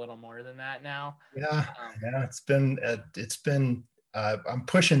maybe a little more than that now. Yeah. It's been I'm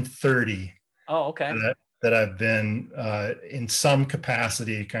pushing 30. Oh, okay. That I've been in some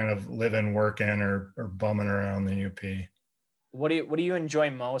capacity kind of living, working or bumming around the UP. What do you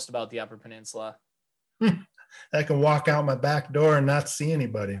enjoy most about the Upper Peninsula? I can walk out my back door and not see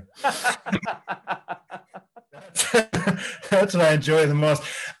anybody. That's what I enjoy the most.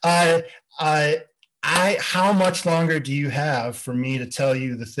 How much longer do you have for me to tell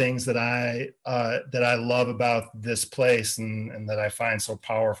you the things that I love about this place and that I find so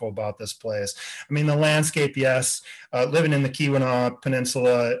powerful about this place? I mean, the landscape, yes. Living in the Keweenaw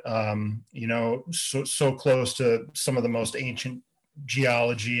Peninsula, you know, so close to some of the most ancient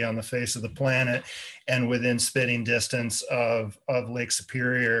geology on the face of the planet, and within spitting distance of Lake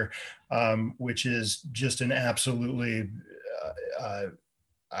Superior, which is just an absolutely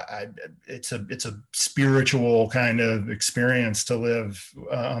it's a spiritual kind of experience to live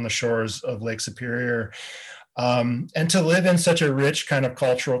on the shores of Lake Superior, and to live in such a rich kind of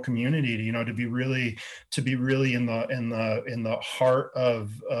cultural community. You know, to be really in the heart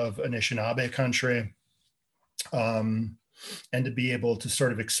of Anishinaabe country, and to be able to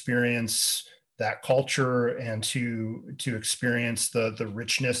sort of experience that culture and to experience the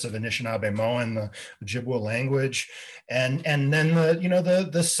richness of Anishinaabe-Moan, the Ojibwa language, and then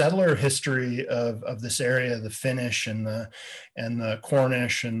the settler history of this area, the Finnish and the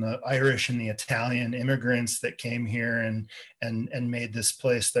Cornish and the Irish and the Italian immigrants that came here and made this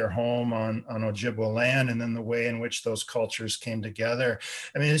place their home on Ojibwa land, and then the way in which those cultures came together.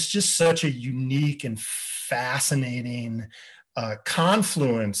 I mean, it's just such a unique and fascinating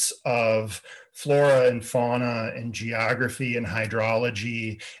confluence of flora and fauna and geography and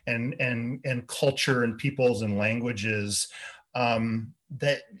hydrology and culture and peoples and languages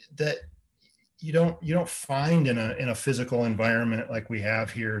that you don't find in a physical environment like we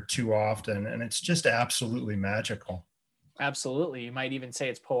have here too often, and it's just absolutely magical. Absolutely. You might even say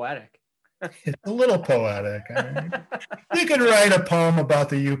it's poetic. It's a little poetic. I mean, you could write a poem about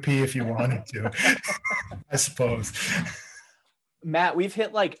the UP if you wanted to, I suppose. Matt, we've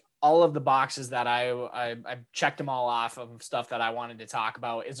hit like all of the boxes that I checked them all off of stuff that I wanted to talk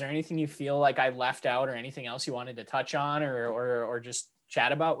about. Is there anything you feel like I left out, or anything else you wanted to touch on, or just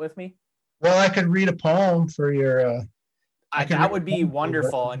chat about with me? Well, I could read a poem for your. That would be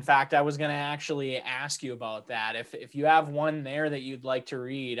wonderful. In fact, I was going to actually ask you about that. If you have one there that you'd like to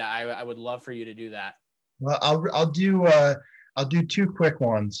read, I would love for you to do that. Well, I'll do two quick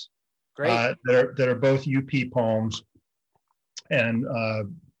ones. Great. That are both UP poems, and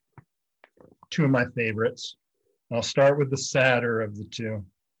two of my favorites. I'll start with the sadder of the two,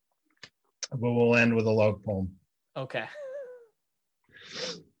 but we'll end with a love poem. Okay.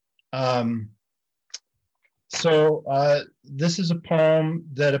 So this is a poem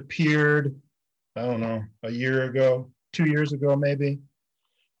that appeared, I don't know, a year ago, 2 years ago, maybe,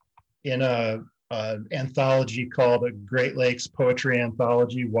 in a anthology called a Great Lakes Poetry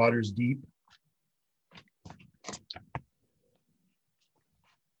Anthology, Waters Deep.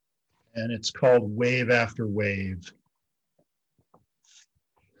 And it's called Wave After Wave.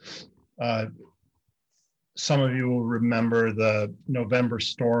 Some of you will remember the November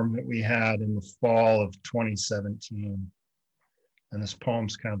storm that we had in the fall of 2017. And this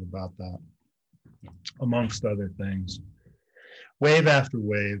poem's kind of about that, amongst other things. Wave after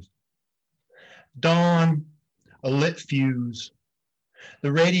wave. Dawn, a lit fuse.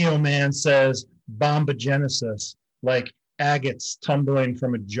 The radio man says bombogenesis, like agates tumbling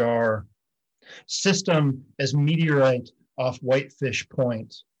from a jar. System as meteorite off Whitefish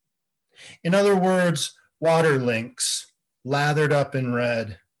Point. In other words, water links, lathered up in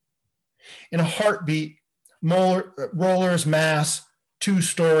red. In a heartbeat, rollers mass, 2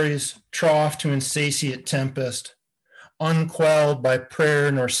 stories, trough to insatiate tempest, unquelled by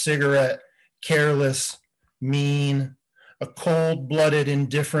prayer nor cigarette, careless, mean, a cold-blooded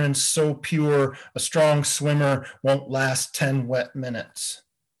indifference so pure a strong swimmer won't last 10 wet minutes.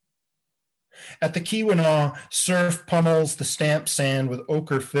 At the Keweenaw, surf pummels the stamp sand with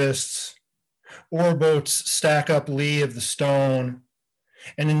ochre fists. Oarboats stack up lee of the stone,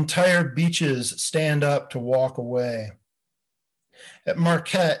 and entire beaches stand up to walk away. At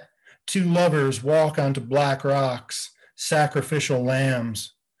Marquette, 2 lovers walk onto black rocks, sacrificial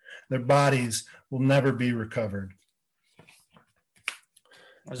lambs. Their bodies will never be recovered.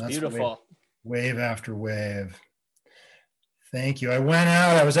 That's beautiful. Wave after wave. Thank you. I went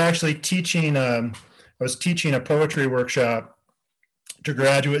out. I was actually teaching. I was teaching a poetry workshop to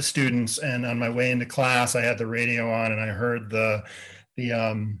graduate students, and on my way into class, I had the radio on, and I heard the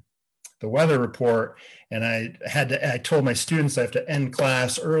weather report, and I told my students I have to end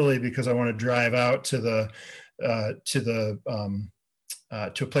class early because I want to drive out to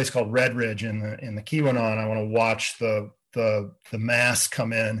a place called Red Ridge in the Keweenaw, and I want to watch the mass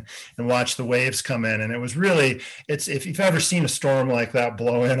come in and watch the waves come in. And it was really, if you've ever seen a storm like that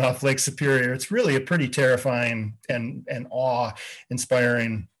blow in off Lake Superior, it's really a pretty terrifying and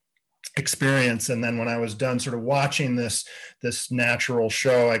awe-inspiring experience. And then when I was done sort of watching this natural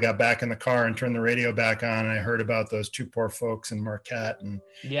show, I got back in the car and turned the radio back on, and I heard about those 2 poor folks in Marquette, and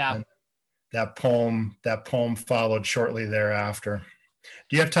that poem followed shortly thereafter.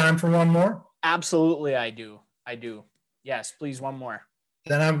 Do you have time for one more? Absolutely, I do. Yes, please, one more.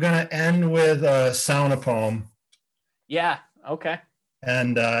 Then I'm going to end with a sauna poem. Yeah, okay.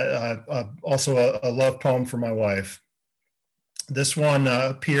 And also a love poem for my wife. This one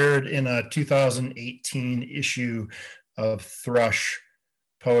appeared in a 2018 issue of Thrush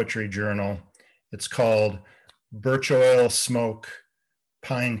Poetry Journal. It's called Birch Oil Smoke,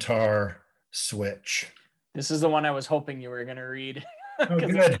 Pine Tar Switch. This is the one I was hoping you were going to read. Oh,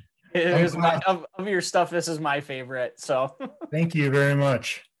 good. It was of your stuff, this is my favorite. So thank you very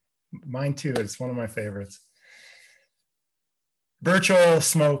much. Mine too. It's one of my favorites. Birch oil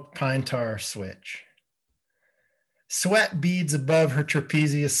smoke, pine tar switch. Sweat beads above her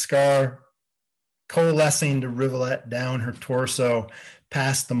trapezius scar, coalescing to rivulet down her torso,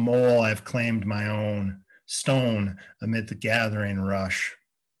 past the mole I've claimed my own, stone amid the gathering rush.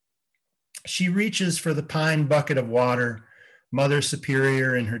 She reaches for the pine bucket of water, Mother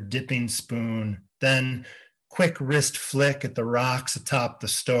Superior in her dipping spoon, then quick wrist flick at the rocks atop the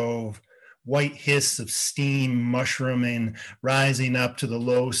stove, white hiss of steam mushrooming, rising up to the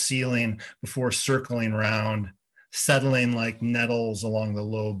low ceiling before circling round, settling like nettles along the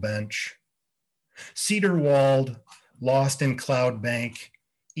low bench. Cedar walled, lost in cloud bank,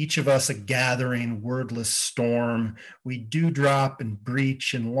 each of us a gathering, wordless storm. We dewdrop and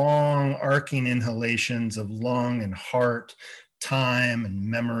breach in long, arcing inhalations of lung and heart, time and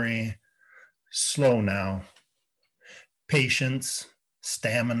memory. Slow now. Patience,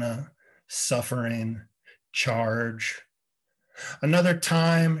 stamina, suffering, charge. Another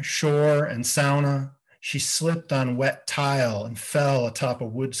time, shore and sauna. She slipped on wet tile and fell atop a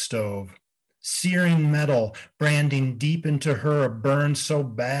wood stove. Searing metal, branding deep into her a burn so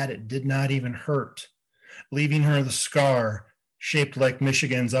bad it did not even hurt, leaving her the scar shaped like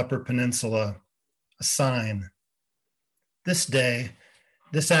Michigan's Upper Peninsula, a sign. This day,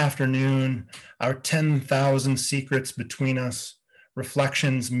 this afternoon, our 10,000 secrets between us,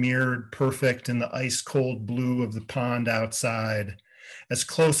 reflections mirrored perfect in the ice-cold blue of the pond outside, as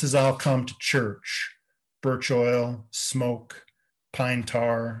close as I'll come to church, birch oil, smoke, pine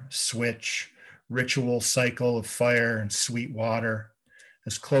tar, switch, ritual cycle of fire and sweet water,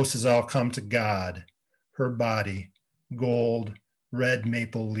 as close as I'll come to God, her body, gold, red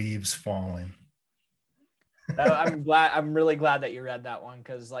maple leaves falling. I'm really glad that you read that one,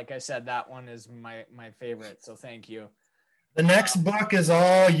 because like I said, that one is my favorite. So thank you. The next book is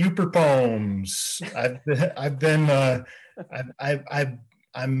all Yooper poems.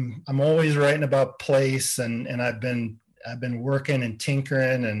 I'm always writing about place, and I've been working and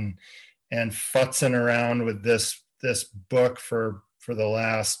tinkering and futzing around with this book for the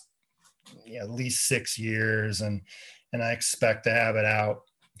last at least 6 years, and I expect to have it out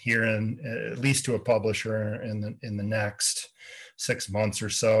here in at least to a publisher in the next 6 months or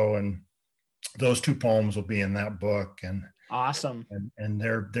so, and those 2 poems will be in that book. And awesome. And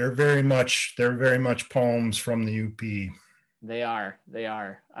they're very much poems from the UP. They are.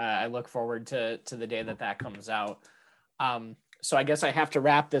 I look forward to the day that comes out. So I guess I have to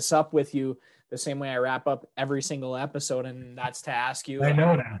wrap this up with you the same way I wrap up every single episode, and that's to ask you. I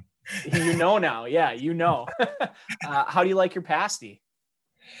know now. You know now. Yeah, you know. How do you like your pasty?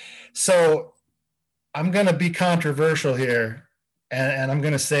 So I'm going to be controversial here, and I'm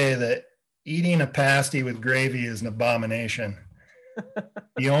going to say that eating a pasty with gravy is an abomination.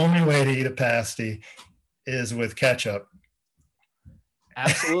 The only way to eat a pasty is with ketchup.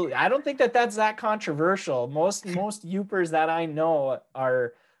 Absolutely. I don't think that's that controversial. Most Yoopers that I know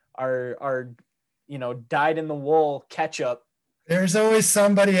are dyed in the wool ketchup. There's always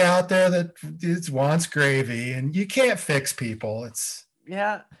somebody out there that wants gravy, and you can't fix people.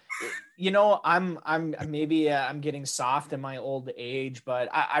 Yeah. I'm getting soft in my old age, but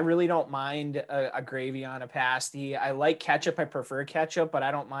I really don't mind a gravy on a pasty. I like ketchup. I prefer ketchup, but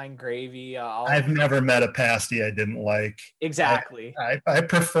I don't mind gravy. I've never met a pasty I didn't like. Exactly. I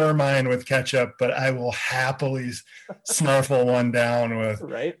prefer mine with ketchup, but I will happily snarfle one down with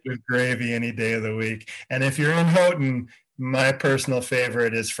gravy any day of the week. And if you're in Houghton, my personal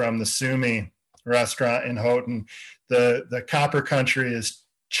favorite is from the Sumi restaurant in Houghton. The Copper Country is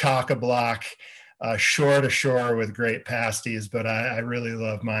chock-a-block, shore to shore with great pasties, but I really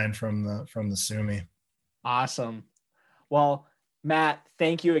love mine from the Sumi. Awesome. Well, Matt,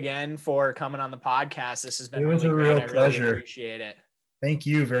 thank you again for coming on the podcast. This has been a real pleasure. Really appreciate it. Thank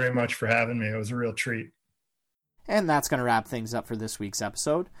you very much for having me. It was a real treat. And that's going to wrap things up for this week's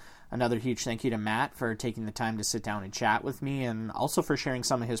episode. Another huge thank you to Matt for taking the time to sit down and chat with me, and also for sharing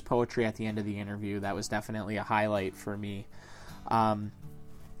some of his poetry at the end of the interview. That was definitely a highlight for me.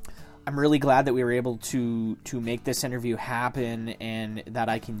 I'm really glad that we were able to make this interview happen, and that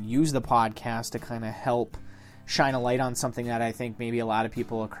I can use the podcast to kind of help shine a light on something that I think maybe a lot of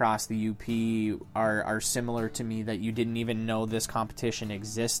people across the UP are similar to me, that you didn't even know this competition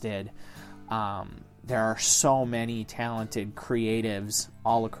existed. There are so many talented creatives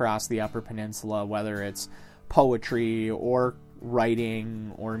all across the Upper Peninsula, whether it's poetry or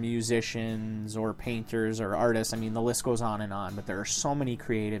writing or musicians or painters or artists. I mean, the list goes on and on, but there are so many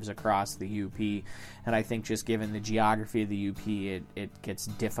creatives across the UP, and I think just given the geography of the UP, it gets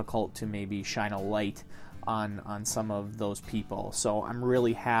difficult to maybe shine a light on some of those people. So I'm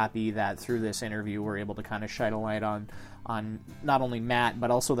really happy that through this interview we're able to kind of shine a light on not only Matt, but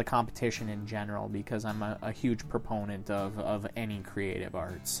also the competition in general, because I'm a huge proponent of any creative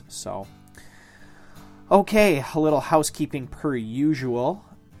arts. So okay, a little housekeeping per usual.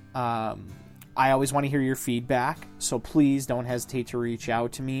 I always want to hear your feedback, so please don't hesitate to reach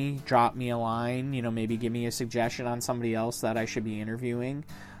out to me. Drop me a line, maybe give me a suggestion on somebody else that I should be interviewing.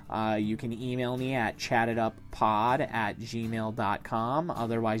 You can email me at chatituppod@gmail.com.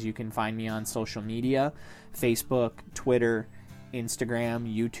 Otherwise, you can find me on social media, Facebook, Twitter,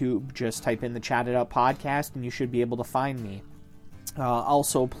 Instagram, YouTube. Just type in the Chat It Up Podcast and you should be able to find me.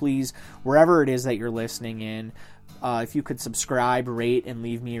 Also, please, wherever it is that you're listening in, if you could subscribe, rate, and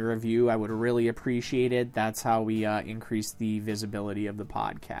leave me a review, I would really appreciate it. That's how we increase the visibility of the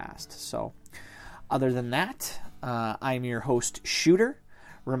podcast. So, other than that, I'm your host, Shooter,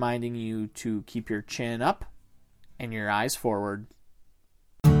 reminding you to keep your chin up and your eyes forward.